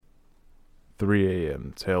3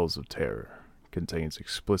 a.m. Tales of Terror contains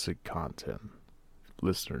explicit content.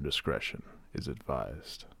 Listener discretion is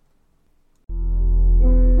advised.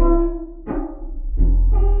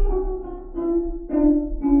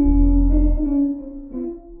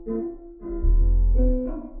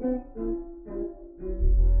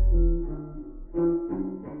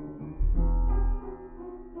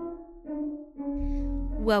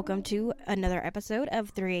 Welcome to another episode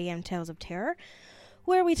of 3 a.m. Tales of Terror,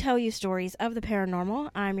 where we tell you stories of the paranormal.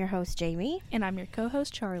 I'm your host, Jamie. And I'm your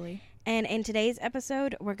co-host, Charlie. And in today's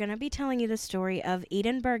episode, we're going to be telling you the story of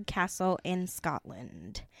Edinburgh Castle in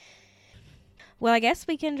Scotland. Well, I guess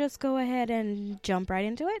we can just go ahead and jump right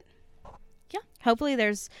into it. Yeah.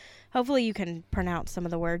 Hopefully you can pronounce some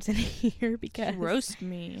of the words in here because... Roast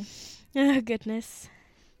me. Oh, goodness.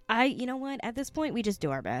 You know what? At this point, we just do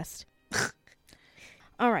our best.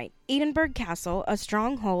 All right. Edinburgh Castle, a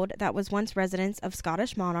stronghold that was once residence of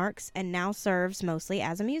Scottish monarchs and now serves mostly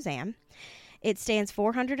as a museum. It stands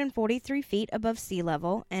 443 feet above sea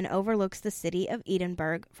level and overlooks the city of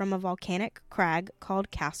Edinburgh from a volcanic crag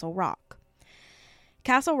called Castle Rock.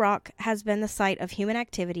 Castle Rock has been the site of human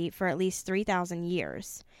activity for at least 3,000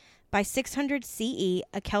 years. By 600 CE,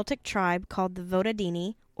 a Celtic tribe called the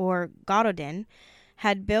Votadini, or Gododin,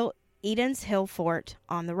 had built Eden's Hill Fort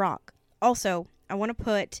on the rock. Also, I want to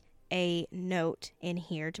put a note in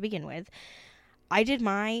here to begin with. I did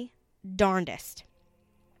my darndest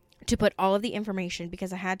to put all of the information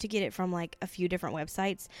because I had to get it from like a few different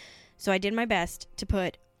websites. So I did my best to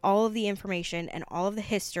put all of the information and all of the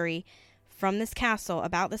history from this castle,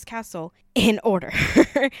 about this castle, in order.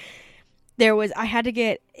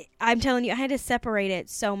 I'm telling you, I had to separate it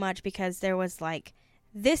so much because there was like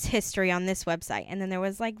this history on this website, and then there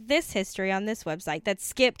was like this history on this website that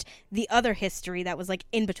skipped the other history that was like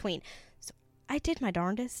in between. So I did my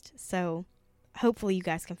darndest, so hopefully you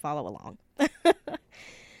guys can follow along.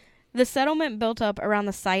 The settlement built up around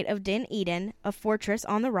the site of Den Eden, a fortress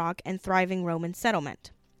on the rock and thriving Roman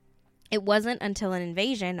settlement. It wasn't until an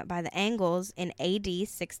invasion by the Angles in AD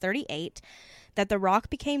 638 that the rock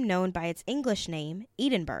became known by its English name,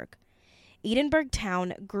 Edinburgh. Edinburgh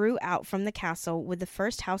town grew out from the castle with the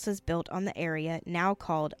first houses built on the area now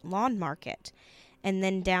called Lawn Market, and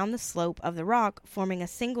then down the slope of the rock forming a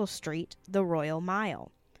single street, the Royal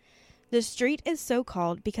Mile. The street is so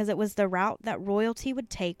called because it was the route that royalty would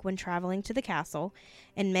take when traveling to the castle,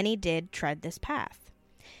 and many did tread this path.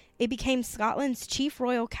 It became Scotland's chief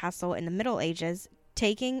royal castle in the Middle Ages,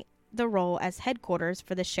 taking the role as headquarters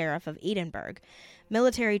for the Sheriff of Edinburgh.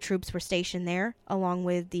 Military troops were stationed there, along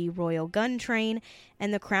with the royal gun train,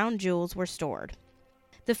 and the crown jewels were stored.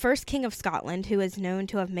 The first king of Scotland, who is known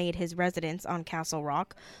to have made his residence on Castle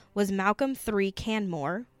Rock, was Malcolm III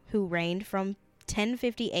Canmore, who reigned from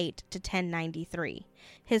 1058 to 1093.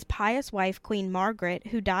 His pious wife, Queen Margaret,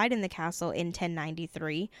 who died in the castle in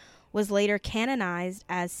 1093, was later canonized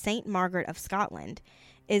as Saint Margaret of Scotland,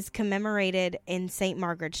 is commemorated in St.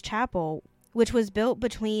 Margaret's Chapel, which was built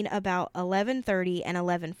between about 1130 and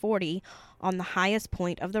 1140 on the highest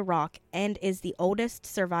point of the rock and is the oldest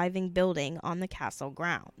surviving building on the castle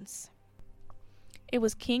grounds. It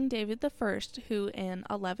was King David I who, in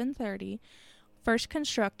 1130, first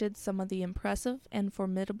constructed some of the impressive and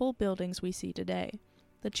formidable buildings we see today.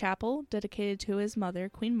 The chapel, dedicated to his mother,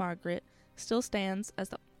 Queen Margaret, still stands as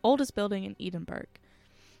the oldest building in Edinburgh.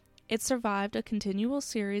 It survived a continual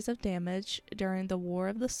series of damage during the War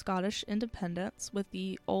of the Scottish Independence with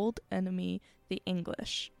the old enemy, the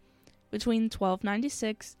English. Between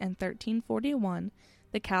 1296 and 1341,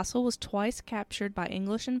 the castle was twice captured by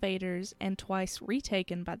English invaders and twice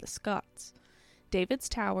retaken by the Scots. David's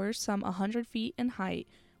Tower, some 100 feet in height,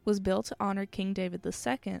 was built to honor King David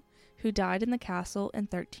II, who died in the castle in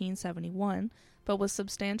 1371, but was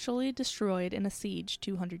substantially destroyed in a siege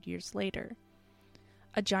 200 years later.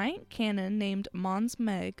 A giant cannon named Mons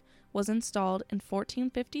Meg was installed in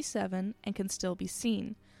 1457 and can still be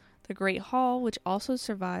seen. The Great Hall, which also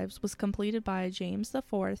survives, was completed by James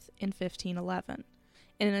IV in 1511.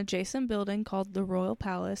 In an adjacent building called the Royal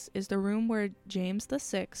Palace is the room where James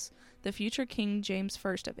VI, the future King James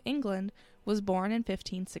I of England, was born in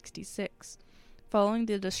 1566. Following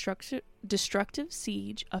the destructive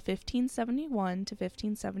siege of 1571 to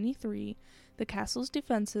 1573, the castle's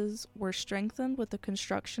defenses were strengthened with the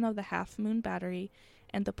construction of the Half Moon Battery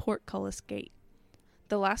and the Portcullis Gate.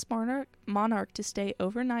 The last monarch to stay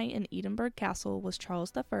overnight in Edinburgh Castle was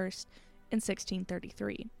Charles I in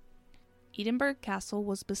 1633. Edinburgh Castle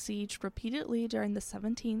was besieged repeatedly during the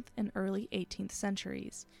 17th and early 18th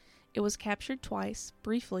centuries. It was captured twice,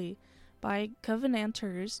 briefly, by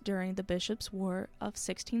Covenanters during the Bishops' War of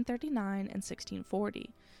 1639 and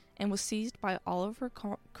 1640, and was seized by Oliver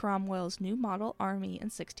Cromwell's New Model Army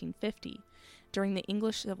in 1650, during the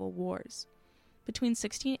English Civil Wars. Between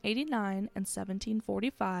 1689 and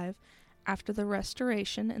 1745, after the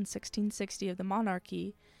restoration in 1660 of the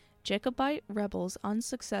monarchy, Jacobite rebels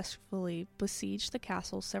unsuccessfully besieged the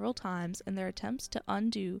castle several times in their attempts to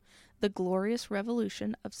undo the Glorious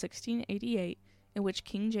Revolution of 1688, in which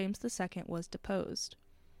King James II was deposed.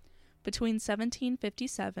 Between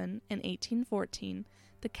 1757 and 1814,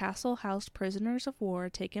 the castle housed prisoners of war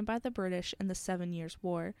taken by the British in the 7 Years'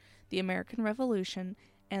 War, the American Revolution,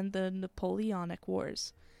 and the Napoleonic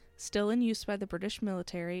Wars. Still in use by the British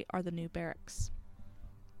military are the new barracks.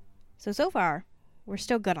 So far, we're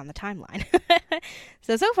still good on the timeline.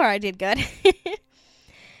 So far I did good.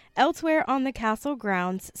 Elsewhere on the castle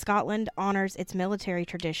grounds, Scotland honors its military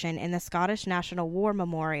tradition in the Scottish National War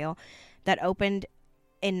Memorial that opened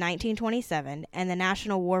in 1927, and the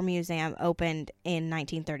National War Museum opened in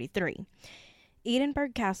 1933.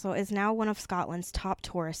 Edinburgh Castle is now one of Scotland's top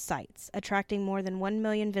tourist sites, attracting more than 1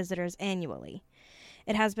 million visitors annually.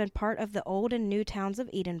 It has been part of the Old and New Towns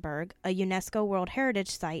of Edinburgh, a UNESCO World Heritage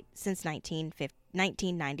Site, since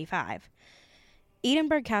 1995.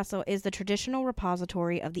 Edinburgh Castle is the traditional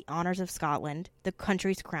repository of the honours of Scotland, the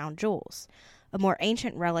country's crown jewels. A more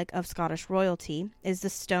ancient relic of Scottish royalty is the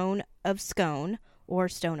Stone of Scone, or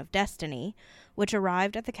Stone of Destiny, which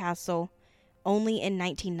arrived at the castle only in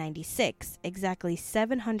 1996, exactly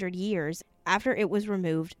 700 years after it was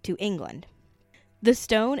removed to England. The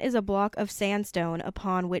stone is a block of sandstone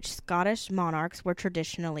upon which Scottish monarchs were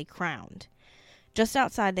traditionally crowned. Just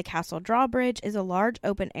outside the castle drawbridge is a large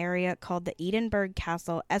open area called the Edinburgh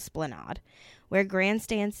Castle Esplanade, where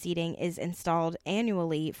grandstand seating is installed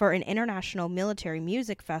annually for an international military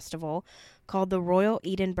music festival called the Royal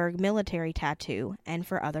Edinburgh Military Tattoo, and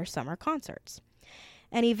for other summer concerts.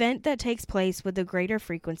 An event that takes place with the greater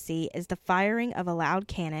frequency is the firing of a loud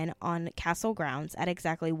cannon on castle grounds at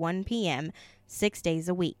exactly 1 p.m. 6 days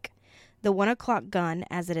a week. The 1 o'clock gun,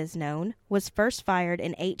 as it is known, was first fired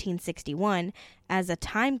in 1861 as a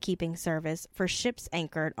timekeeping service for ships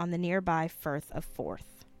anchored on the nearby Firth of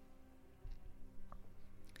Forth.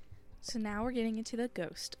 So now we're getting into the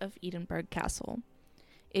ghost of Edinburgh Castle.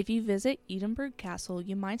 If you visit Edinburgh Castle,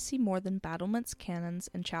 you might see more than battlements, cannons,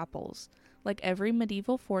 and chapels. Like every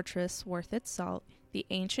medieval fortress worth its salt, the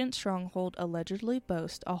ancient stronghold allegedly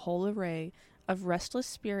boasts a whole array of restless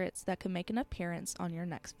spirits that could make an appearance on your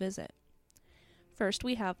next visit. First,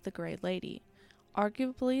 we have the Grey Lady.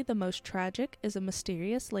 Arguably the most tragic is a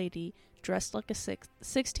mysterious lady dressed like a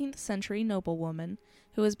 16th century noblewoman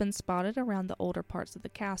who has been spotted around the older parts of the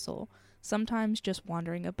castle, sometimes just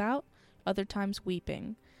wandering about, other times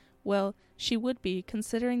weeping. Well, she would be,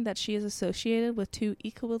 considering that she is associated with two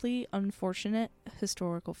equally unfortunate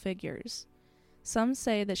historical figures. Some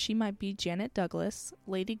say that she might be Janet Douglas,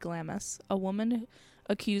 Lady Glamis, a woman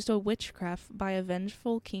accused of witchcraft by a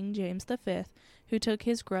vengeful King James V, who took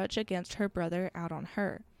his grudge against her brother out on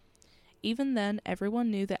her. Even then,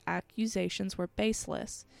 everyone knew the accusations were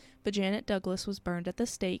baseless, but Janet Douglas was burned at the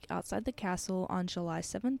stake outside the castle on July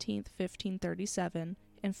 17, 1537,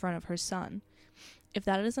 in front of her son. If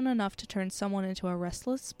that isn't enough to turn someone into a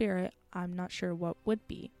restless spirit, I'm not sure what would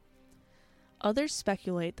be. Others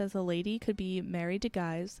speculate that the lady could be Mary de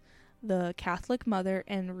Guise, the Catholic mother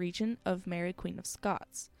and regent of Mary Queen of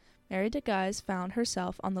Scots. Mary de Guise found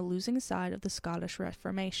herself on the losing side of the Scottish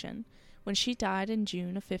Reformation. When she died in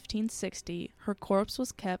June of 1560, her corpse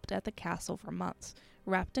was kept at the castle for months,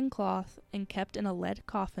 wrapped in cloth and kept in a lead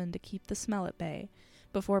coffin to keep the smell at bay,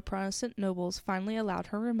 before Protestant nobles finally allowed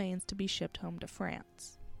her remains to be shipped home to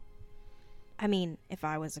France. I mean, if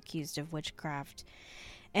I was accused of witchcraft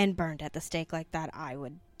and burned at the stake like that, I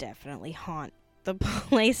would definitely haunt the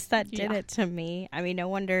place that did it to me. I mean, no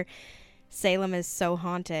wonder Salem is so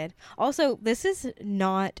haunted. Also, this is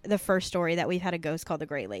not the first story that we've had a ghost called the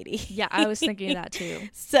Grey Lady. Yeah, I was thinking that too.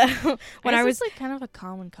 So when I was it's like kind of a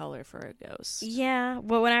common color for a ghost. Yeah,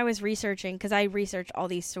 well, when I was researching, because I researched all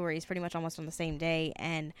these stories pretty much almost on the same day,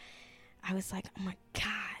 and I was like, oh my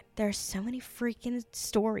god, there's so many freaking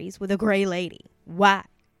stories with a Grey Lady. Why?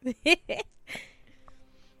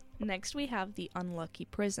 Next, we have the unlucky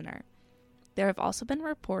prisoner. There have also been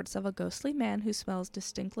reports of a ghostly man who smells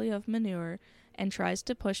distinctly of manure and tries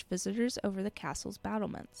to push visitors over the castle's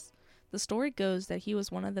battlements. The story goes that he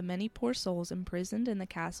was one of the many poor souls imprisoned in the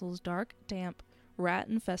castle's dark, damp,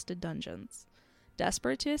 rat-infested dungeons.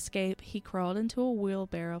 Desperate to escape, he crawled into a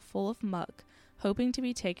wheelbarrow full of muck, hoping to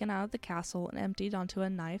be taken out of the castle and emptied onto a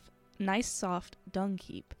nice soft dung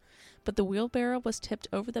heap. But the wheelbarrow was tipped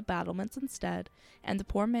over the battlements instead, and the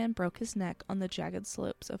poor man broke his neck on the jagged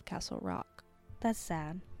slopes of Castle Rock. That's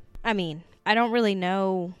sad. I mean, I don't really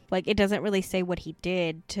know. Like, it doesn't really say what he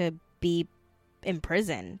did to be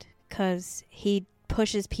imprisoned, because he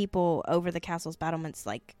pushes people over the castle's battlements,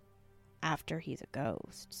 like, after he's a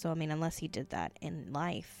ghost. So, I mean, unless he did that in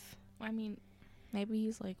life. I mean, maybe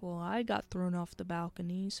he's like, well, I got thrown off the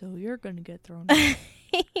balcony, so you're going to get thrown off.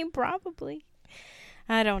 Probably.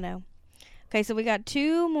 I don't know. Okay, so we got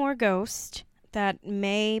 2 more ghosts that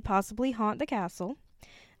may possibly haunt the castle.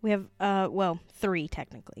 We have, 3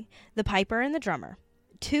 technically. The piper and the drummer.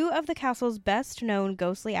 2 of the castle's best known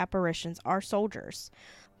ghostly apparitions are soldiers.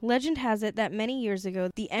 Legend has it that many years ago,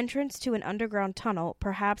 the entrance to an underground tunnel,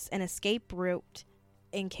 perhaps an escape route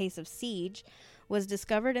in case of siege, was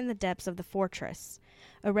discovered in the depths of the fortress.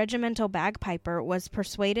 A regimental bagpiper was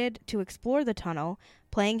persuaded to explore the tunnel,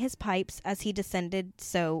 playing his pipes as he descended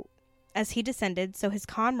so his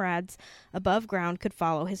comrades above ground could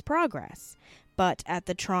follow his progress. But at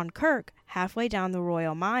the Tron Kirk, halfway down the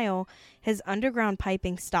Royal Mile, his underground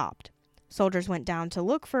piping stopped. Soldiers went down to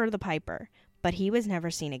look for the piper, but he was never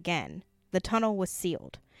seen again. The tunnel was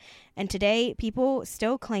sealed. And today, people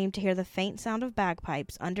still claim to hear the faint sound of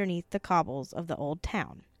bagpipes underneath the cobbles of the old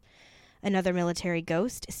town. Another military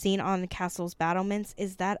ghost seen on the castle's battlements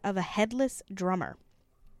is that of a headless drummer.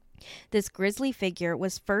 This grisly figure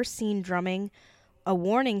was first seen drumming a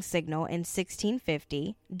warning signal in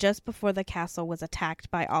 1650, just before the castle was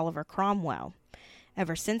attacked by Oliver Cromwell.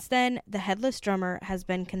 Ever since then, the headless drummer has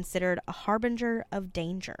been considered a harbinger of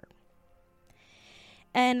danger.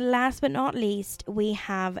 And last but not least, we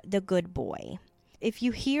have the good boy. If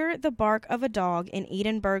you hear the bark of a dog in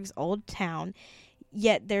Edinburgh's old town,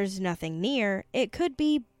 yet there's nothing near, it could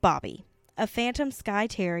be Bobby, a phantom Skye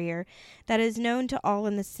Terrier that is known to all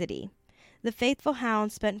in the city. The faithful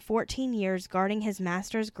hound spent 14 years guarding his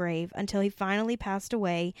master's grave until he finally passed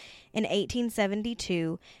away in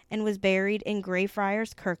 1872 and was buried in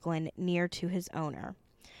Greyfriars Kirkland near to his owner.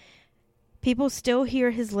 People still hear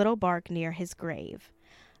his little bark near his grave.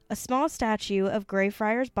 A small statue of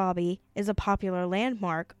Greyfriars Bobby is a popular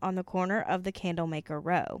landmark on the corner of the Candlemaker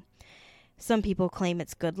Row. Some people claim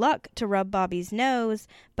it's good luck to rub Bobby's nose,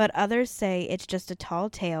 but others say it's just a tall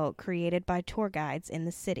tale created by tour guides in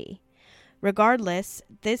the city. Regardless,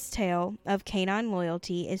 this tale of canine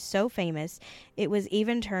loyalty is so famous, it was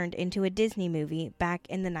even turned into a Disney movie back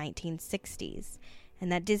in the 1960s.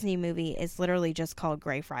 And that Disney movie is literally just called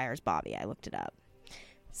Greyfriars Bobby. I looked it up.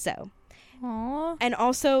 So, Aww. and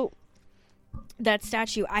also that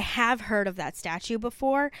statue, I have heard of that statue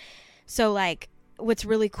before. So, like, what's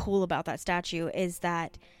really cool about that statue is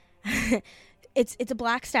that it's a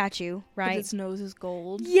black statue, right? But its nose is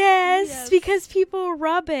gold. Yes, because people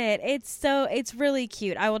rub it. It's really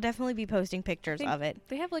cute. I will definitely be posting pictures of it.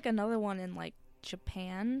 They have like another one in like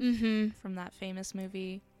Japan from that famous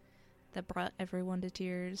movie that brought everyone to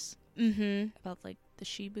tears about like the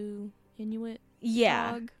Shibu Inuit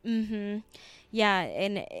dog. Yeah,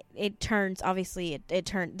 and it turns, obviously it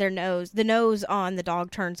turned the nose on the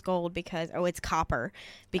dog turns gold because it's copper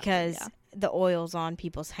because the oils on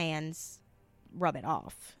people's hands rub it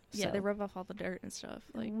off. Yeah, so. they rub off all the dirt and stuff.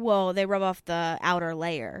 Like, well, they rub off the outer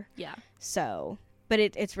layer. Yeah. So, but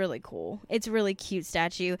it's really cool. It's a really cute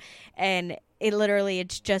statue, and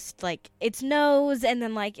it's just like its nose, and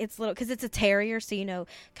then like its little, because it's a terrier, so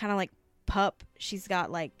kind of like pup. She's got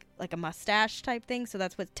like a mustache type thing, so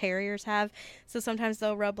that's what terriers have. So sometimes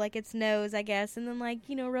they'll rub like its nose, I guess, and then like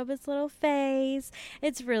rub its little face.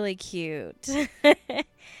 It's really cute.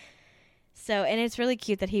 So, and it's really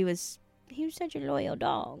cute that he was such a loyal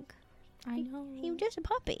dog. I know. He was just a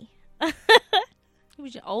puppy. He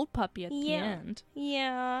was an old puppy at the end.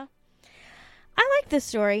 Yeah. I like this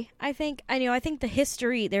story. I think the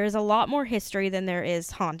history, there is a lot more history than there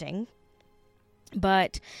is haunting.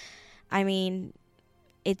 But, I mean,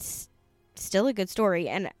 it's still a good story.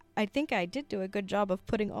 And I think I did do a good job of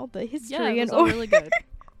putting all the history in order. Really good.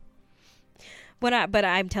 But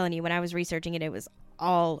I'm telling you, when I was researching it, it was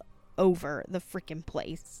all over the freaking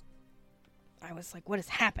place. I was like, what is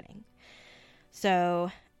happening?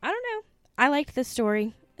 So, I don't know. I liked this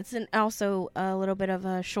story. It's also a little bit of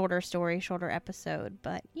a shorter episode,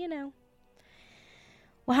 but, we'll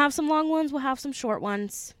have some long ones, we'll have some short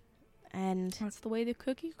ones, and that's the way the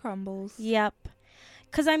cookie crumbles. Yep.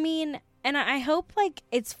 Because, I mean, and I hope, like,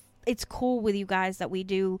 it's cool with you guys that we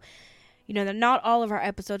do, that not all of our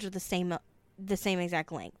episodes are the same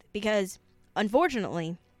exact length, because,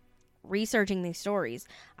 unfortunately, researching these stories,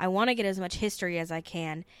 I want to get as much history as I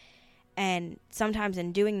can, and sometimes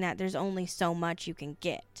in doing that, there's only so much you can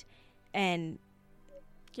get, and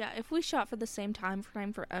Yeah, if we shot for the same time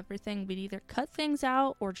frame for everything, we'd either cut things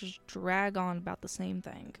out or just drag on about the same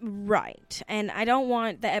thing. Right. And I don't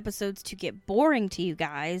want the episodes to get boring to you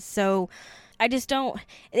guys. So I just don't.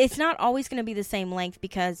 It's not always going to be the same length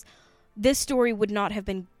because this story would not have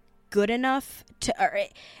been good enough to.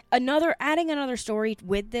 Adding another story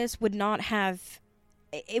with this would not have.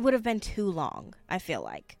 It would have been too long, I feel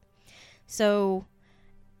like. So,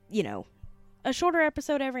 a shorter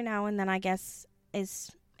episode every now and then, I guess,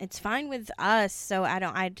 it's fine with us, so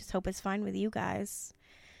I just hope it's fine with you guys.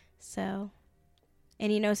 So,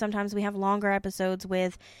 and sometimes we have longer episodes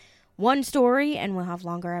with one story, and we'll have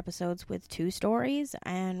longer episodes with 2 stories,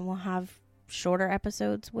 and we'll have shorter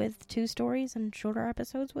episodes with 2 stories and shorter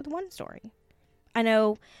episodes with 1 story. I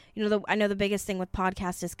know, the biggest thing with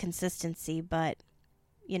podcasts is consistency, but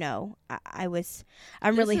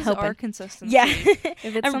I'm really hoping our consistency. Yeah.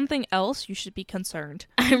 If it's something else, you should be concerned.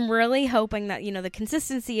 I'm really hoping that, the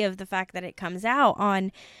consistency of the fact that it comes out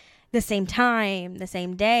on the same time, the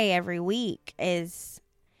same day every week is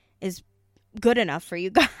good enough for you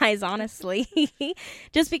guys, honestly.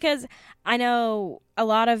 Just because I know a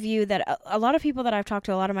lot of people that I've talked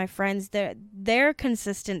to, a lot of my friends, their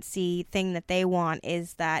consistency thing that they want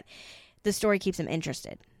is that the story keeps them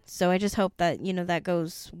interested. So I just hope that, that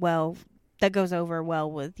goes over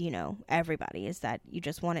well with, everybody, is that you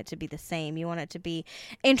just want it to be the same. You want it to be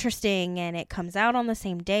interesting, and it comes out on the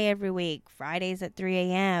same day every week, Fridays at 3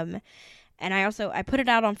 a.m. And I put it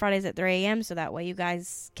out on Fridays at 3 a.m. so that way you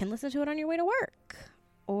guys can listen to it on your way to work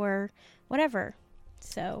or whatever.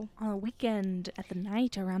 So on a weekend at the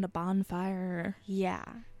night around a bonfire. Yeah.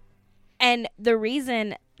 And the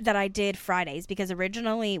reason that I did Fridays, because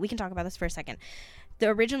originally, we can talk about this for a second.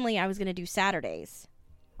 Originally, I was going to do Saturdays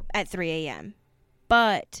at 3 a.m.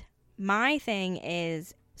 But my thing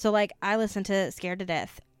is, so I listen to Scared to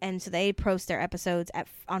Death, and so they post their episodes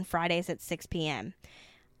on Fridays at 6 p.m.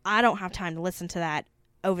 I don't have time to listen to that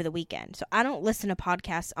over the weekend. So I don't listen to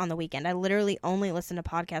podcasts on the weekend. I literally only listen to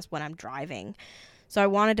podcasts when I'm driving. So I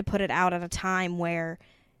wanted to put it out at a time where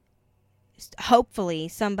hopefully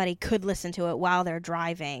somebody could listen to it while they're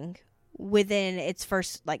driving within its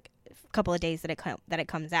first couple of days that it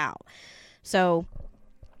comes out. So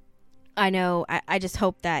I know I just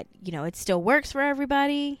hope that it still works for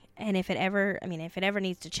everybody, and if it ever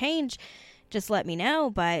needs to change, just let me know.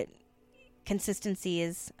 But consistency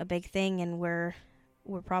is a big thing, and we're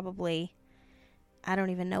probably, I don't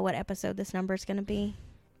even know what episode this number is going to be.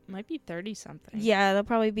 Might be 30 something. Yeah, they'll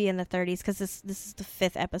probably be in the 30s because this is the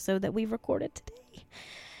 5th episode that we've recorded today.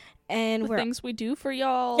 And the things we do for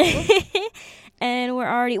y'all. And we're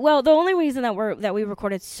already, the only reason that we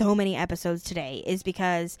recorded so many episodes today is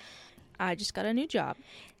because I just got a new job,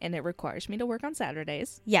 and it requires me to work on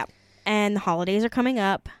Saturdays. Yeah, and the holidays are coming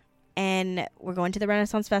up, and we're going to the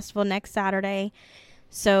Renaissance Festival next Saturday.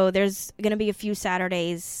 So there's going to be a few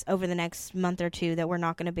Saturdays over the next month or 2 that we're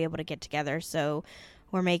not going to be able to get together. So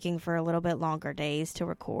we're making for a little bit longer days to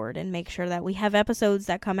record and make sure that we have episodes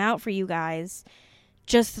that come out for you guys,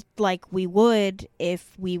 just like we would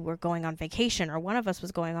if we were going on vacation or one of us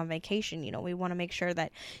was going on vacation. We want to make sure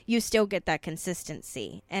that you still get that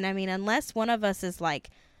consistency. And I mean, unless one of us is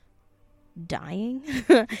dying,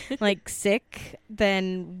 sick,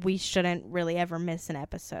 then we shouldn't really ever miss an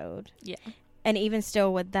episode. Yeah. And even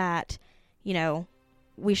still with that,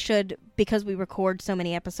 we should, because we record so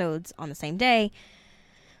many episodes on the same day,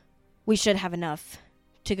 we should have enough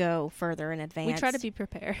to go further in advance. We try to be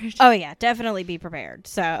prepared. Oh, yeah, definitely be prepared.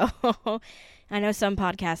 So I know some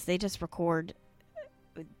podcasts, they just record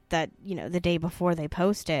that, the day before they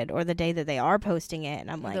post it or the day that they are posting it.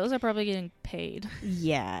 And I'm like, those are probably getting paid.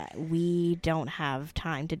 Yeah, we don't have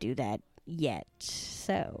time to do that yet.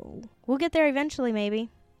 So we'll get there eventually,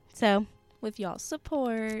 maybe. So with y'all's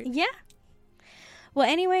support. Yeah. Well,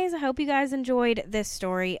 anyways, I hope you guys enjoyed this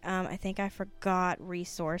story. I think I forgot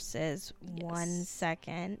resources. Yes. 1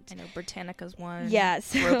 second. I know Britannica's one. Yeah.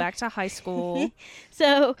 So we're back to high school.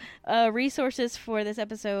 So resources for this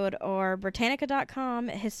episode are Britannica.com,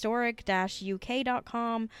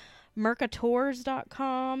 historic-uk.com,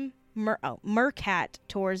 mercatours.com,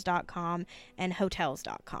 mercattours.com, and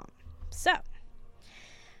hotels.com. So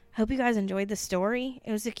hope you guys enjoyed the story.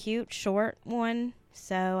 It was a cute, short one.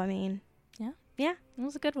 So, I mean, yeah, it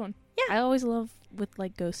was a good one. Yeah. I always love with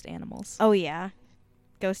ghost animals. Oh, yeah.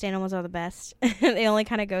 Ghost animals are the best. The only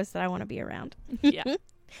kind of ghosts that I want to be around. Yeah.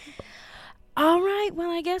 All right. Well,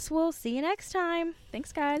 I guess we'll see you next time.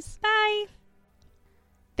 Thanks, guys. Bye.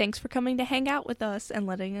 Thanks for coming to hang out with us and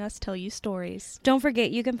letting us tell you stories. Don't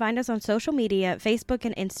forget, you can find us on social media, Facebook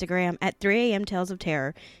and Instagram at 3am Tales of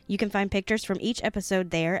Terror. You can find pictures from each episode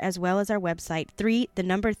there, as well as our website,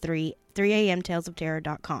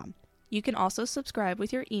 3amtalesofterror.com. You can also subscribe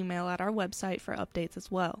with your email at our website for updates as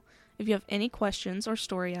well. If you have any questions or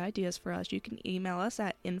story ideas for us, you can email us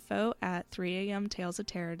at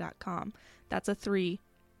info@3amtalesofterror.com. That's a 3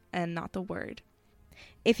 and not the word.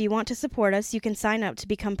 If you want to support us, you can sign up to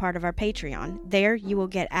become part of our Patreon. There, you will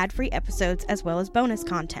get ad-free episodes as well as bonus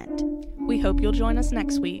content. We hope you'll join us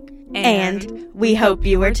next week. And we hope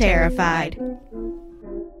you were terrified.